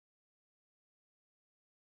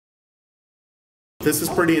This is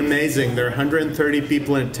pretty amazing. There are 130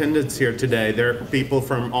 people in attendance here today. There are people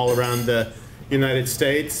from all around the United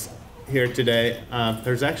States here today.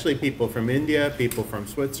 There's actually people from India, people from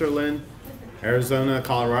Switzerland, Arizona,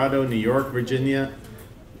 Colorado, New York, Virginia.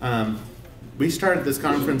 We started this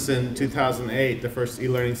conference in 2008. The first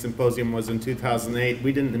E-Learning Symposium was in 2008.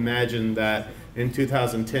 We didn't imagine that in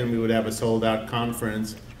 2010 we would have a sold-out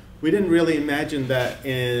conference. We didn't really imagine that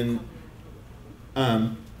in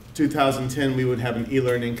 2010 we would have an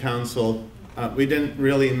e-learning council. We didn't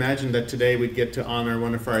really imagine that today we'd get to honor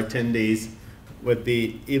one of our attendees with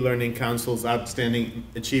the E-Learning Council's Outstanding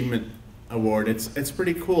Achievement Award. It's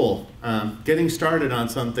pretty cool. Getting started on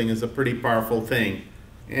something is a pretty powerful thing.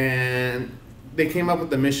 And they came up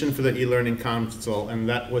with a mission for the E-Learning Council, and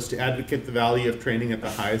that was to advocate the value of training at the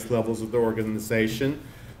highest levels of the organization.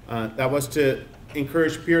 That was to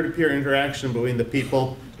encourage peer-to-peer interaction between the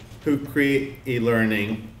people who create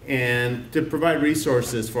e-learning, and to provide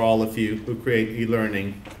resources for all of you who create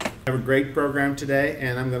e-learning. We have a great program today,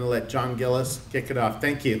 and I'm going to let John Gillis kick it off.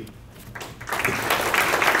 Thank you.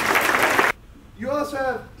 You also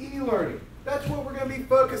have e-learning. That's what we're going to be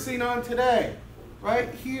focusing on today, right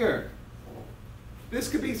here. This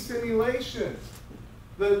could be simulations,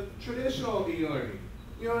 the traditional e-learning,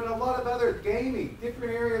 and a lot of other gaming,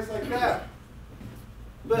 different areas like that.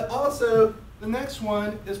 But also, the next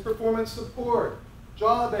one is performance support,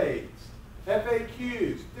 job aids,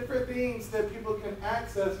 FAQs, different things that people can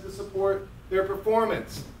access to support their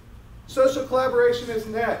performance. Social collaboration is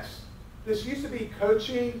next. This used to be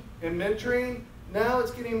coaching and mentoring. Now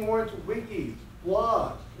it's getting more into wikis,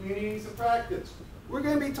 blogs, communities of practice. We're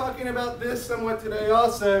going to be talking about this somewhat today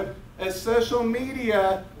also, as social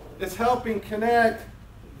media is helping connect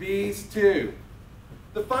these two.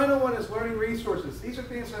 The final one is learning resources. These are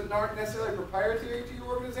things that aren't necessarily proprietary to your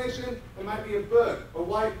organization. It might be a book, a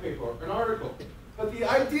white paper, an article. But the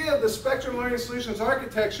idea of the Spectrum Learning Solutions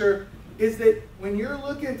architecture is that when you're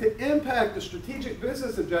looking to impact the strategic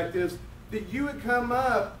business objectives, that you would come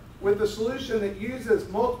up with a solution that uses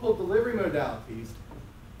multiple delivery modalities.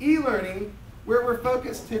 E-learning, where we're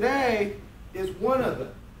focused today, is one of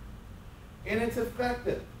them. And it's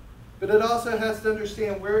effective. But it also has to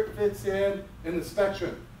understand where it fits in the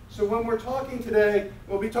spectrum. So when we're talking today,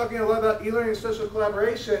 we'll be talking a lot about e-learning and social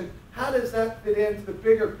collaboration. How does that fit into the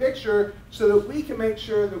bigger picture so that we can make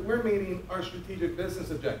sure that we're meeting our strategic business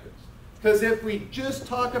objectives? Because if we just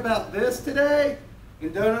talk about this today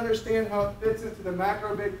and don't understand how it fits into the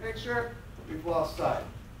macro big picture, we've lost sight.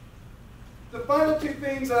 The final two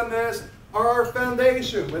things on this are our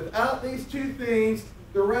foundation. Without these two things,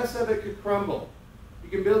 the rest of it could crumble.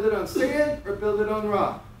 You can build it on sand or build it on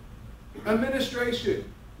rock. Administration.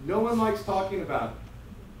 No one likes talking about it.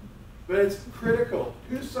 But it's critical.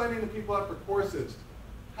 Who's signing the people up for courses?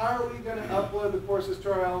 How are we going to upload the courses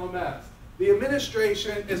to our LMS? The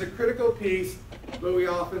administration is a critical piece, but we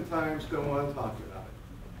oftentimes don't want to talk about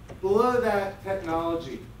it. Below that,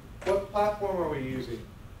 technology. What platform are we using?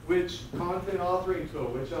 Which content authoring tool?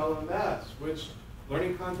 Which LMS? Which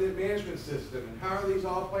learning content management system? And how are these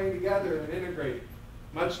all playing together and integrating?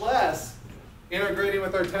 Much less integrating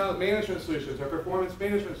with our talent management solutions, our performance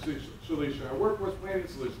management solution, our workforce planning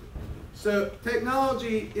solution. So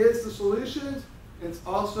technology is the solutions, and it's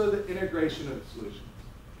also the integration of the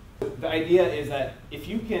solutions. The idea is that if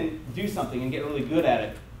you can do something and get really good at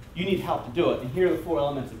it, you need help to do it. And here are the four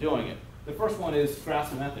elements of doing it. The first one is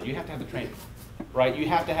grasp the method. You have to have the training, right? You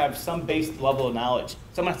have to have some base level of knowledge.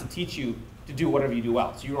 Someone has to teach you to do whatever you do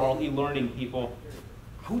well. So you're all e-learning people.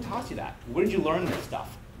 Who taught you that? Where did you learn this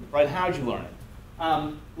stuff? Right? How did you learn it?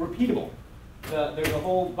 Repeatable. There's a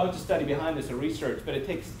whole bunch of study behind this, or research, but it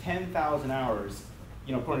takes 10,000 hours,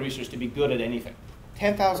 according to research, to be good at anything.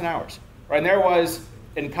 10,000 hours. Right? And there was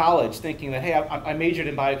in college thinking that, hey, I majored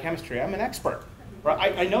in biochemistry. I'm an expert.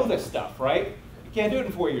 Right? I know this stuff, right? You can't do it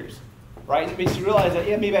in 4 years. Right? It makes you realize that,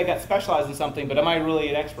 yeah, maybe I got specialized in something, but am I really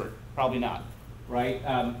an expert? Probably not. Right?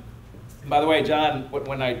 By the way, John,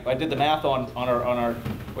 when I did the math on our,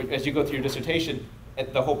 as you go through your dissertation,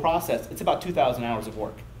 the whole process, it's about 2,000 hours of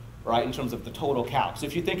work, right, in terms of the total count. So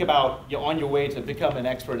if you think about you're on your way to become an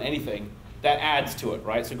expert in anything, that adds to it,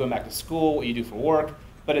 right? So going back to school, what you do for work,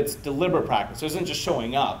 but it's deliberate practice. It isn't just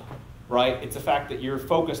showing up, right? It's the fact that you're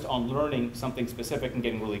focused on learning something specific and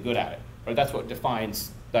getting really good at it, right? That's what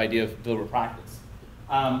defines the idea of deliberate practice.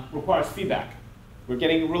 Requires feedback. We're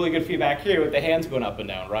getting really good feedback here with the hands going up and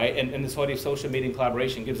down, right? And this idea of social media and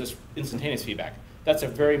collaboration gives us instantaneous feedback. That's a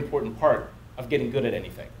very important part of getting good at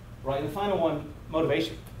anything, right? And the final one,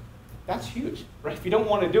 motivation. That's huge, right? If you don't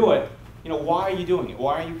want to do it, why are you doing it?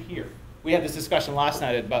 Why are you here? We had this discussion last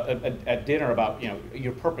night at dinner about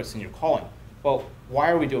your purpose and your calling. well, why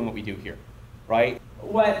are we doing what we do here, right?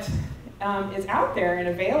 What is out there and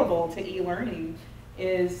available to e-learning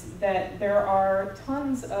is that there are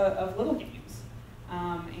tons of little games.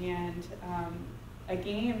 A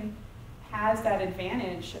game has that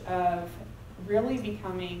advantage of really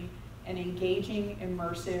becoming an engaging,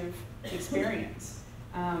 immersive experience.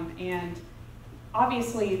 And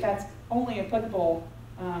obviously that's only applicable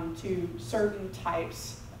to certain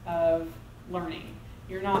types of learning.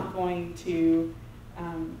 You're not going to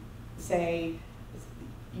say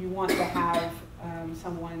you want to have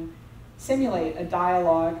someone simulate a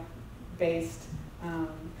dialogue-based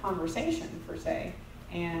conversation, per se,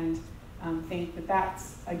 and think that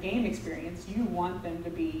that's a game experience. You want them to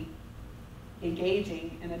be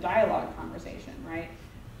engaging in a dialogue conversation, right?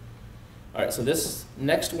 All right, so this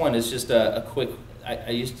next one is just a quick,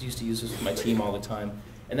 I used to use this with my team all the time,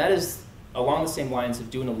 and that is along the same lines of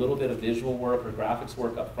doing a little bit of visual work or graphics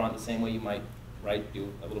work up front, the same way you might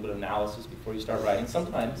do a little bit of analysis before you start writing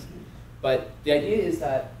sometimes. But the idea is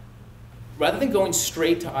that rather than going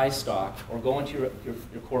straight to iStock or going to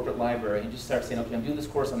your corporate library and just start saying, okay, I'm doing this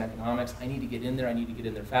course on economics, I need to get in there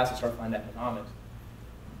fast and start finding economics.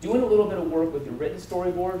 Doing a little bit of work with your written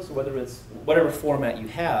storyboard, so whether it's whatever format you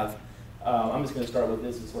have, I'm just going to start with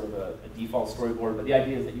this as sort of a default storyboard, but the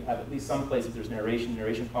idea is that you have at least some places there's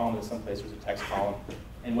narration column, and some places there's a text column,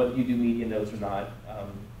 and whether you do media notes or not,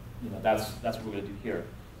 that's what we're going to do here.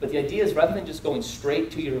 But the idea is rather than just going straight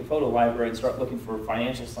to your photo library and start looking for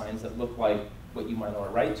financial signs that look like what you might want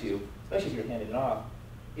to write to, especially if you're handing it off,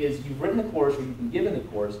 is you've written the course or you've been given the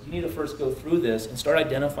course, you need to first go through this and start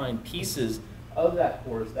identifying pieces of that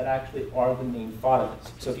course that actually are the main thought of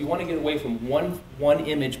it. So if you want to get away from one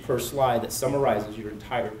image per slide that summarizes your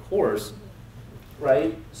entire course,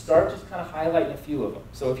 right, start just kind of highlighting a few of them.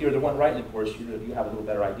 So if you're the one writing the course, you have a little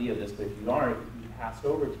better idea of this, but if you aren't, passed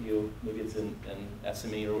over to you, maybe it's in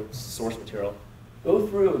SME or source material, go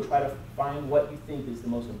through and try to find what you think is the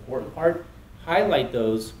most important part, highlight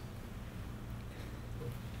those,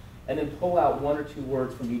 and then pull out 1 or 2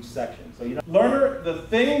 words from each section. So Learner, the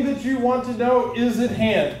thing that you want to know is at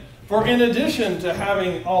hand. For in addition to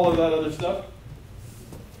having all of that other stuff,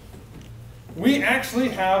 we actually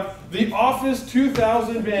have the Office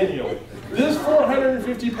 2000 manual. This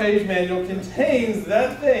 450-page manual contains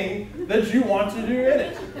that thing that you want to do in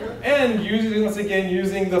it. And once again,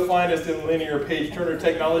 using the finest in linear page turner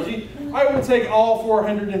technology, I will take all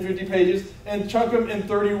 450 pages and chunk them in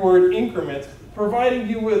 30-word increments, providing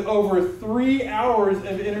you with over 3 hours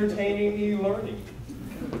of entertaining e-learning.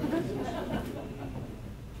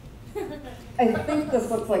 I think this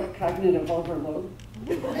looks like cognitive overload.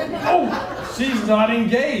 Oh, she's not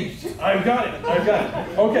engaged. I've got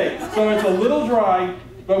it. Okay, so it's a little dry,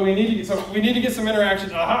 but we need to get some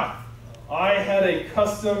interaction. Aha! I had a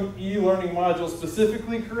custom e-learning module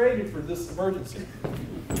specifically created for this emergency.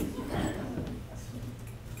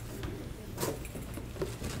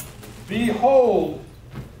 Behold,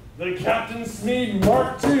 the Captain Smead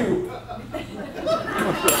Mark II.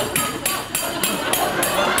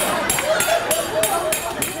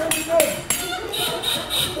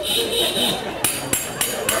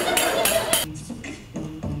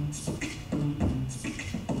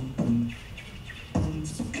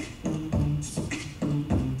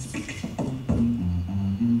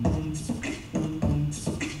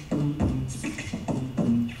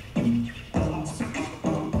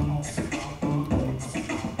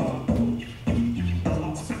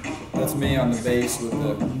 That's me on the bass with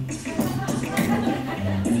the...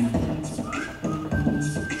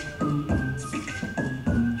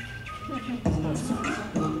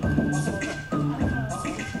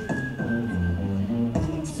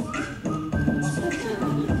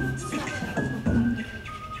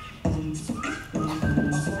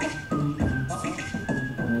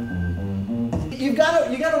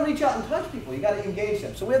 You got to reach out and touch people. You got to engage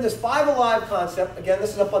them. So we have this 5 Alive concept. Again,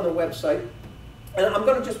 this is up on the website. And I'm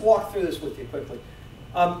going to just walk through this with you quickly.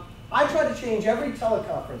 I try to change every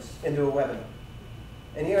teleconference into a webinar.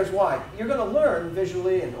 And here's why. You're going to learn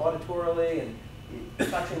visually and auditorily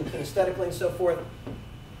and touching kinesthetically and so forth.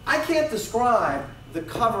 I can't describe the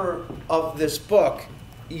cover of this book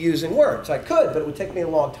using words. I could, but it would take me a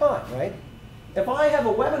long time, right? If I have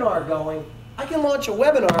a webinar going, I can launch a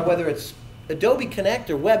webinar, whether it's Adobe Connect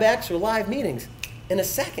or WebEx or live meetings, in a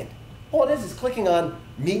second. All it is clicking on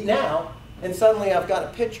Meet Now, and suddenly I've got a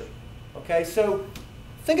picture. Okay, so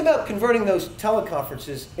think about converting those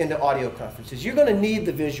teleconferences into audio conferences. You're going to need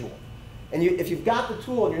the visual. And if you've got the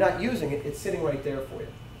tool and you're not using it, it's sitting right there for you.